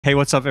Hey,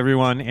 what's up,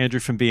 everyone? Andrew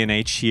from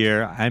B&H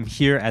here. I'm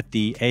here at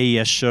the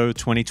AES Show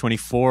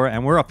 2024,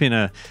 and we're up in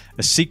a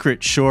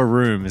secret Shure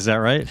room. Is that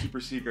right? Super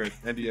secret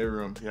NDA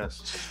room,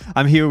 yes.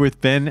 I'm here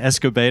with Ben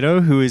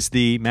Escobedo, who is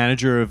the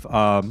manager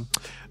of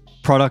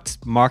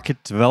product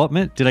market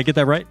development. Did I get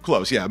that right?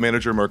 Close, yeah.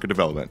 Manager of market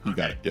development. You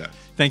got it, yeah.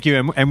 Thank you.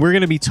 And we're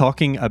going to be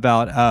talking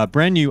about a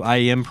brand new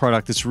IEM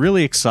product that's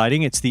really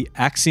exciting. It's the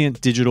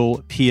Axient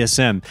Digital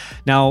PSM.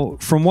 Now,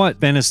 from what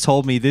Ben has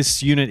told me,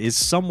 this unit is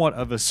somewhat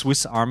of a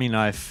Swiss Army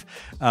knife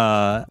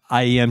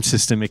IEM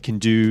system. It can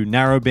do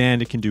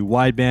narrowband, it can do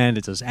wideband,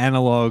 it does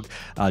analog,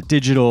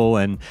 digital,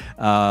 and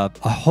a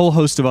whole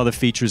host of other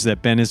features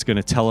that Ben is going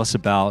to tell us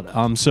about.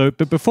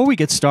 But before we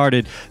get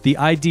started, the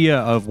idea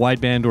of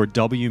wideband or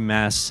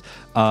WMAS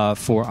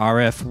for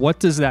RF, what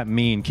does that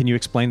mean? Can you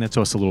explain that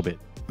to us a little bit?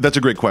 That's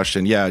a great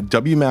question. Yeah,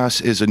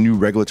 WMAS is a new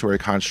regulatory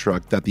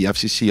construct that the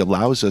FCC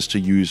allows us to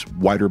use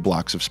wider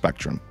blocks of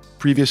spectrum.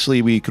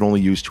 Previously, we could only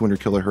use 200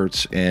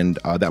 kilohertz, and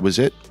that was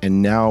it.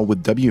 And now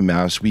with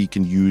WMAS, we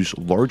can use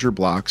larger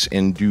blocks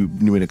and do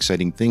new and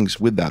exciting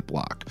things with that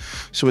block.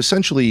 So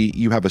essentially,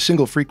 you have a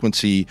single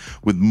frequency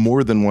with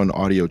more than one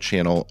audio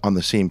channel on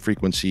the same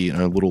frequency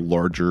and a little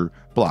larger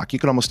block. You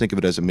can almost think of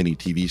it as a mini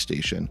TV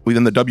station.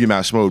 Within the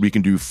WMAS mode, we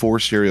can do 4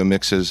 stereo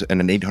mixes and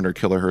an 800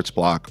 kilohertz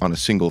block on a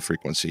single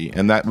frequency.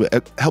 And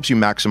that helps you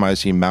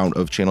maximize the amount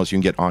of channels you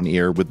can get on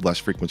air with less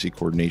frequency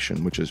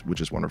coordination, which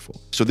is wonderful.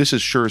 So this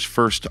is Shure's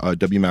first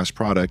WMAS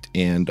product,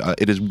 and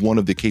it is one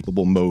of the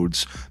capable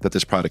modes that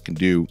this product can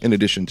do, in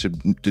addition to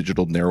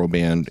digital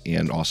narrowband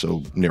and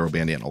also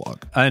narrowband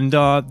analog. And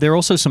there are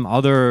also some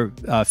other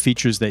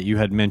features that you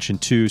had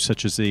mentioned too,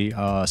 such as the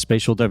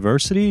spatial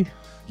diversity.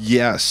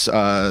 Yes,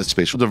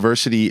 spatial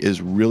diversity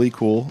is really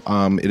cool.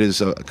 It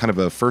is kind of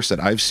a first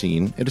that I've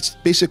seen. It's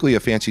basically a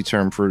fancy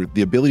term for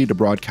the ability to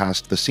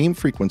broadcast the same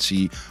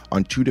frequency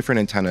on 2 different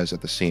antennas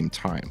at the same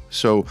time.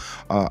 So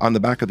on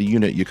the back of the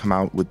unit, you come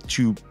out with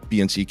 2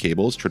 BNC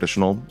cables,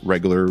 traditional,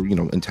 regular,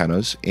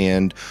 antennas,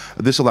 and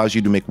this allows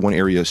you to make one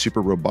area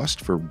super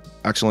robust for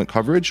excellent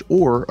coverage,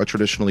 or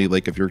traditionally,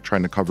 like if you're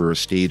trying to cover a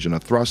stage in a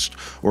thrust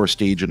or a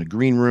stage in a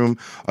green room,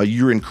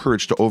 you're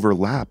encouraged to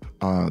overlap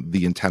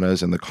the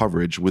antennas and the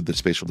coverage with the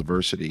spatial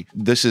diversity.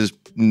 This is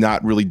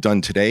not really done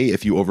today.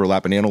 If you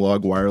overlap an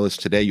analog wireless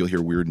today, you'll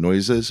hear weird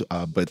noises,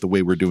 but the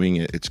way we're doing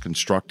it, it's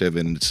constructive,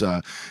 and it's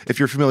if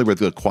you're familiar with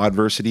the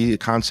quadversity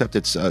concept,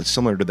 it's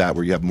similar to that,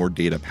 where you have more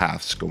data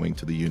paths going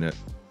to the unit.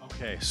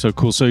 Okay, so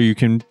cool. So you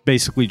can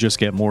basically just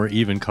get more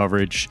even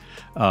coverage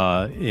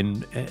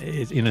in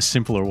a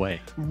simpler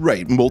way.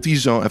 Right.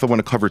 Multi-zone, if I want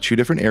to cover 2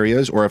 different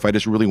areas, or if I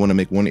just really want to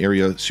make one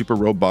area super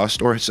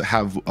robust, or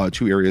have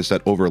 2 areas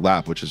that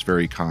overlap, which is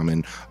very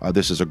common,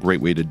 this is a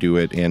great way to do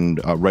it.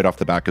 And right off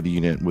the back of the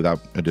unit,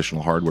 without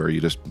additional hardware, you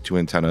just 2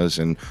 antennas,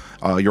 and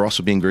you're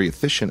also being very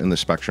efficient in the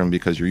spectrum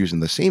because you're using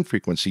the same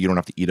frequency. You don't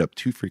have to eat up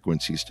 2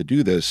 frequencies to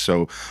do this.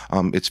 So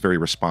it's very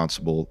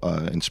responsible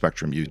in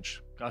spectrum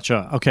usage.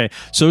 Gotcha. Okay.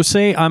 So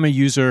say I'm a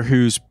user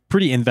who's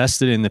pretty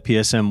invested in the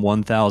PSM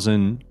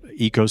 1000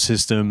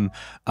 ecosystem.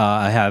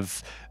 I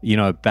have,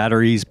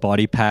 batteries,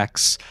 body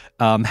packs.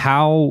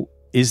 How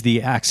is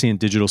the Axient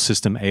Digital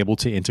system able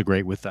to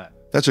integrate with that?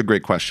 That's a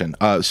great question.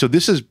 So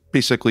this is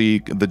basically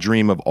the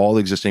dream of all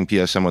existing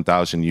PSM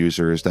 1000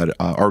 users that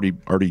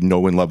already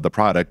know and love the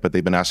product, but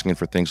they've been asking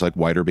for things like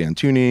wider band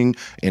tuning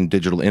and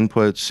digital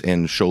inputs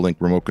and ShowLink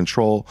remote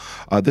control.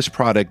 This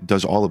product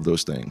does all of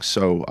those things.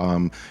 So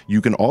you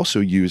can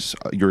also use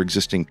your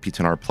existing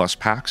P10R Plus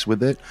packs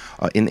with it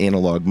in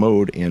analog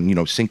mode,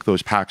 and sync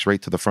those packs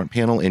right to the front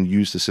panel and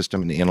use the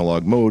system in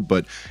analog mode,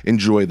 but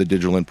enjoy the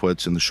digital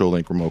inputs and the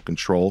ShowLink remote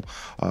control.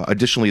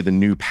 Additionally, the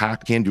new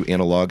pack can do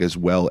analog as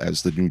well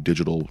as the new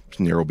digital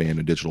narrowband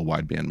and digital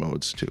wideband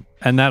modes too.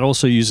 And that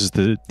also uses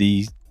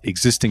the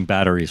existing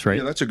batteries, right?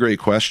 Yeah, that's a great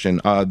question.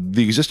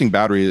 The existing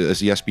battery is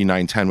the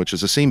SB910, which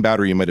is the same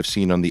battery you might have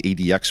seen on the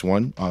ADX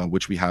one,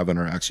 which we have in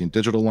our Axient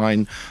Digital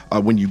line.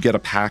 When you get a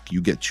pack,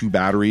 you get 2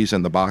 batteries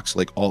in the box,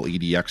 like all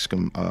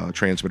ADX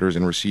transmitters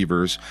and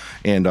receivers,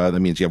 and that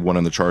means you have one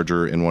in the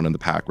charger and one in the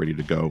pack ready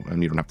to go,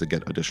 and you don't have to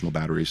get additional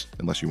batteries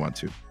unless you want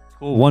to.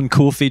 One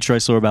cool feature I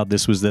saw about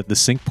this was that the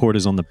sync port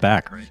is on the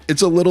back, right?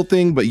 It's a little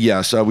thing, but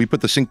yes, we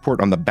put the sync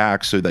port on the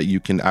back so that you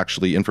can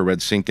actually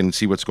infrared sync and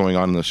see what's going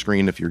on the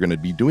screen if you're going to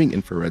be doing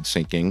infrared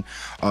syncing.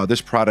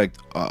 This product,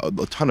 a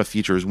ton of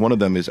features. One of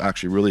them is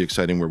actually really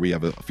exciting, where we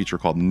have a feature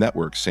called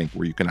network sync,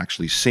 where you can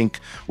actually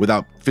sync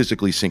without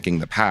physically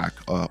syncing the pack.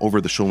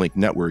 Over the ShowLink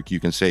network, you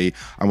can say,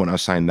 I want to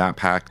assign that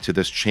pack to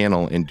this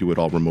channel and do it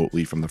all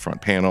remotely from the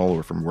front panel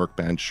or from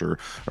Workbench or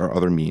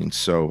other means.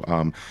 So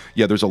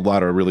yeah, there's a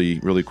lot of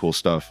really, really cool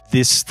stuff.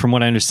 This, from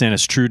what I understand,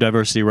 is true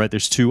diversity, right?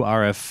 There's 2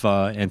 RF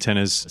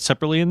antennas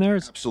separately in there?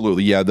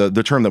 Absolutely, yeah.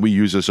 The term that we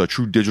use is a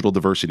true digital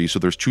diversity. So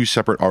there's 2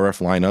 separate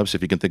RF lineups,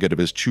 if you can think of it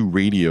as 2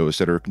 radios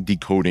that are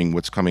decoding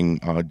what's coming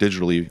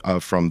digitally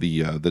from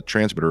the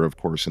transmitter, of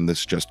course. And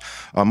this just,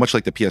 much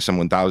like the PSM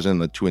 1000,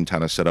 the 2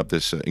 antenna setup,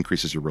 this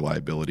increases your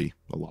reliability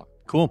a lot.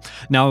 Cool.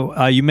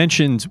 Now, you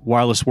mentioned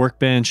wireless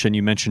Workbench and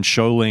you mentioned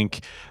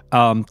ShowLink.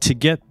 To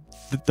get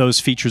those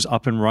features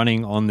up and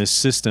running on this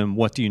system,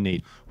 what do you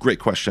need? Great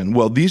question.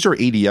 Well, these are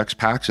ADX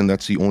packs, and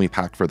that's the only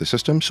pack for the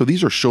system. So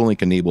these are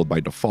ShowLink enabled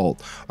by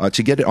default.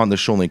 To get it on the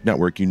ShowLink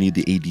network, you need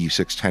the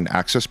AD610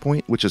 access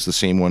point, which is the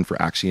same one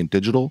for Axient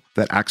Digital.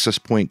 That access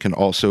point can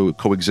also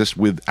coexist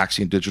with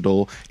Axient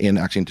Digital and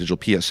Axient Digital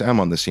PSM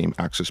on the same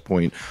access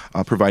point,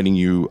 providing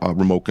you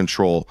remote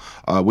control,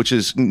 which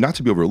is not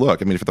to be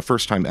overlooked. I mean, for the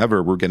first time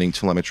ever, we're getting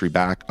telemetry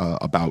back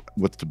about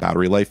what the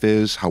battery life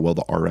is, how well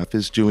the RF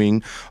is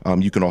doing.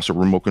 You can also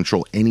remote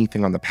control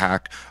anything on the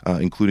pack,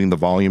 including the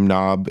volume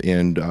knob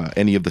and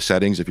any of the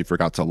settings if you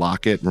forgot to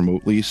lock it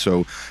remotely.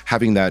 So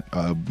having that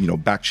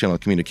back channel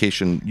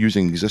communication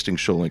using existing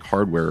ShowLink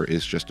hardware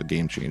is just a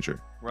game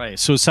changer. Right.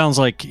 So it sounds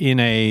like in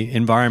a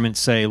environment,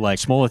 say like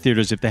smaller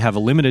theaters, if they have a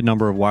limited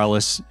number of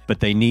wireless, but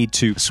they need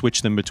to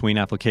switch them between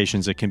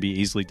applications, it can be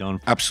easily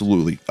done.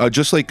 Absolutely.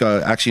 Just like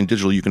Axient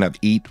Digital, you can have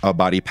 8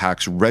 body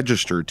packs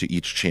registered to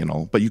each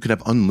channel, but you can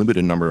have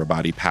unlimited number of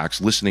body packs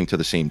listening to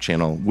the same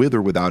channel with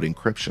or without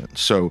encryption.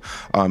 So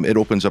it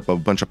opens up a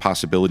bunch of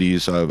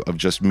possibilities of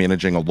just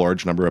managing a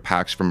large number of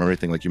packs from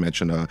everything, like you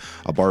mentioned,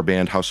 a bar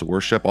band, house of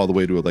worship, all the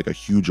way to like a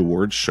huge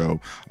awards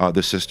show.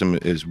 The system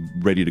is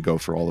ready to go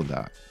for all of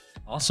that.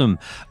 Awesome.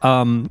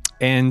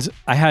 And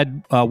I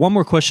had one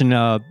more question.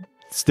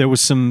 There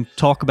was some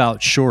talk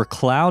about Shure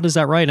Cloud, is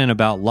that right? And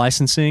about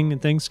licensing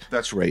and things?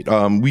 That's right.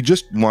 We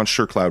just launched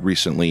Shure Cloud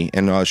recently,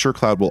 and Shure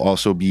Cloud will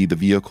also be the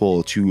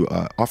vehicle to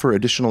offer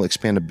additional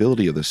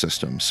expandability of the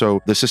system.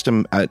 So the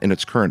system in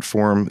its current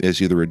form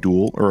is either a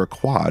dual or a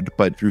quad,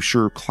 but through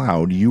Shure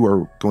Cloud, you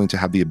are going to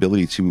have the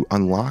ability to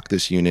unlock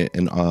this unit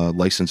and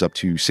license up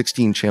to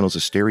 16 channels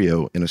of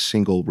stereo in a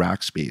single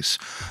rack space.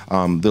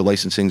 The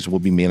licensings will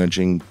be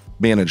managed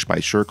by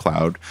Shure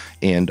Cloud,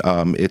 and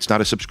it's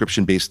not a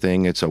subscription-based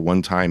thing. It's a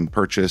one-time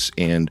purchase,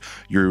 and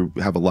you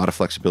have a lot of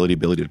flexibility,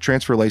 ability to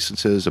transfer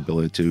licenses,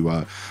 ability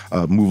to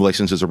move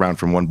licenses around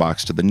from one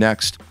box to the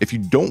next. If you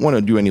don't want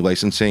to do any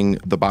licensing,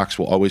 the box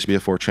will always be a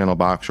 4-channel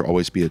box or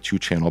always be a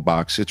 2-channel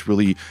box.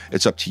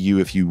 It's up to you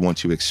if you want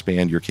to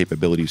expand your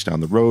capabilities down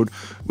the road,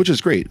 which is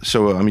great.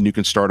 So, I mean, you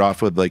can start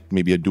off with like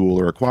maybe a dual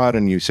or a quad,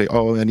 and you say,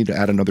 oh, I need to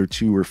add another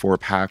 2 or 4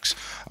 packs.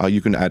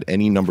 You can add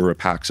any number of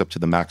packs up to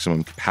the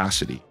maximum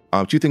capacity.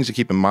 2 things to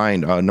keep in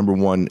mind. Number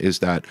one is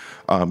that,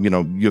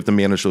 you have to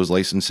manage those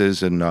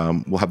licenses, and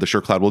we'll have the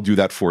Shure Cloud will do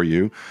that for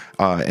you.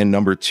 And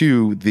number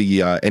 2,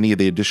 any of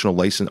the additional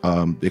license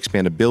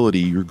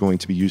expandability, you're going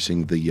to be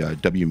using the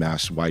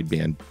WMAS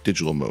wideband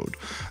digital mode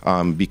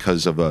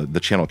because of the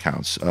channel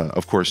counts.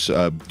 Of course,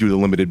 due to the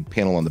limited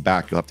panel on the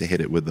back, you'll have to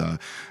hit it with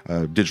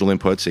digital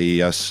inputs,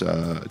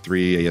 AES3,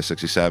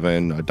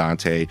 AES67,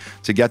 Dante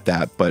to get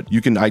that. But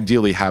you can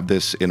ideally have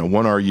this in a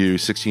 1RU,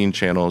 16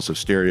 channels of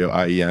stereo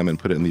IEM, and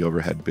put it in the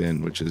overhead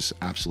bin, which is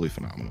absolutely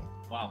phenomenal.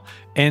 Wow.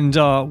 And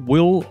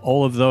will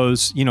all of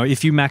those,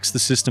 if you max the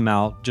system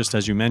out, just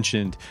as you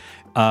mentioned,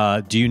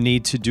 do you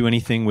need to do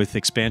anything with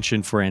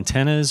expansion for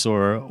antennas,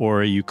 or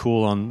are you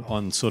cool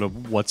on sort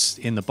of what's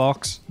in the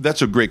box?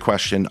 That's a great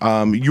question.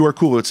 You are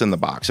cool with what's in the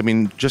box. I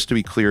mean, just to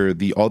be clear,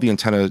 all the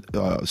antenna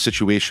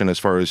situation as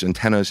far as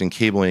antennas and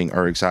cabling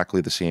are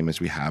exactly the same as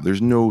we have.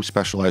 There's no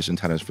specialized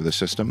antennas for the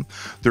system.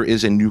 There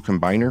is a new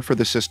combiner for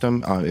the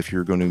system. If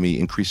you're going to be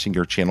increasing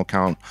your channel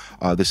count,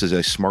 this is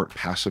a smart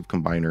passive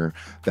combiner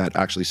that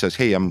actually says,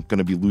 hey, I'm going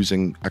to be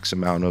losing X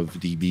amount of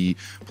dB.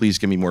 Please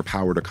give me more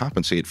power to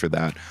compensate for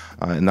that.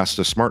 And that's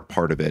the smart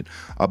part of it.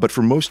 But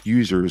for most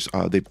users,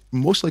 they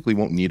most likely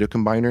won't need a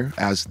combiner,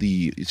 as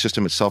the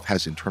system itself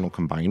has internal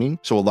combining.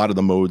 So a lot of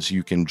the modes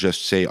you can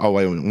just say, oh,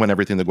 I want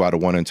everything to go out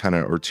of 1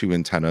 antenna or 2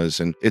 antennas.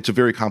 And it's a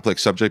very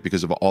complex subject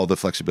because of all the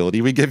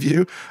flexibility we give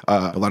you.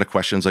 A lot of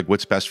questions like,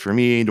 what's best for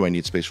me? Do I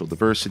need spatial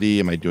diversity?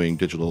 Am I doing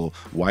digital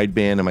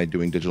wideband? Am I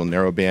doing digital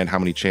narrowband? How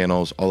many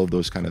channels? All of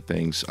those kind of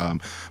things.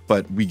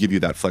 But we give you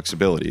that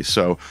flexibility.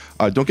 So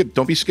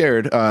don't be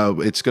scared.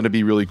 It's going to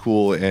be really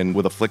cool. And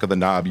with a flick of the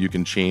knob, you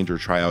can change or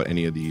try out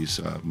any of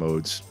these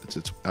modes.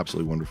 It's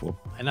absolutely wonderful.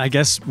 And I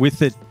guess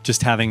with it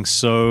just having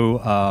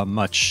so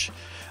much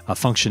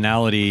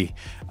functionality,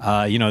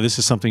 this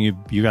is something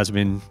you guys have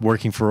been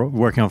working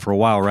on for a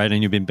while, right?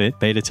 And you've been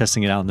beta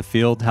testing it out in the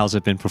field. How's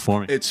it been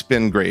performing? It's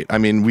been great. I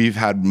mean, we've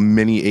had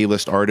many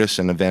A-list artists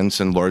and events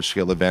and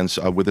large-scale events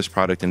with this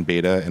product in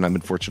beta, and I've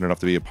been fortunate enough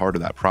to be a part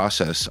of that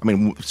process. I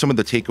mean, some of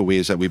the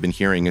takeaways that we've been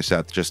hearing is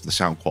that just the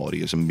sound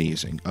quality is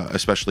amazing,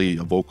 especially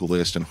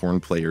vocalists and horn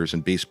players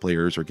and bass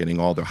players are getting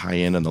all the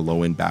high-end and the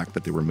low-end back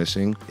that they were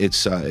missing.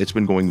 It's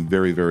been going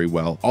very, very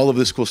well. All of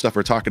this cool stuff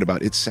we're talking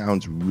about, it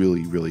sounds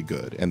really, really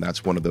good, and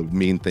that's one of the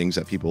main things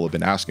that people have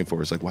been asking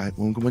for. Is like, why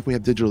can we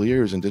have digital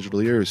ears?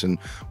 And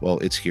well,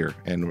 it's here,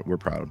 and we're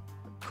proud.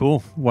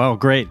 Cool. Wow,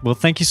 great. Well,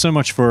 thank you so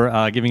much for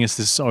giving us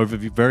this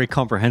overview, very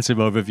comprehensive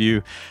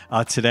overview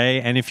today.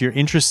 And if you're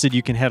interested,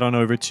 you can head on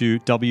over to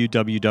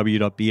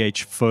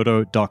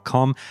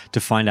www.bhphoto.com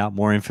to find out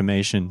more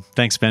information.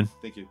 Thanks, Ben.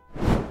 Thank you.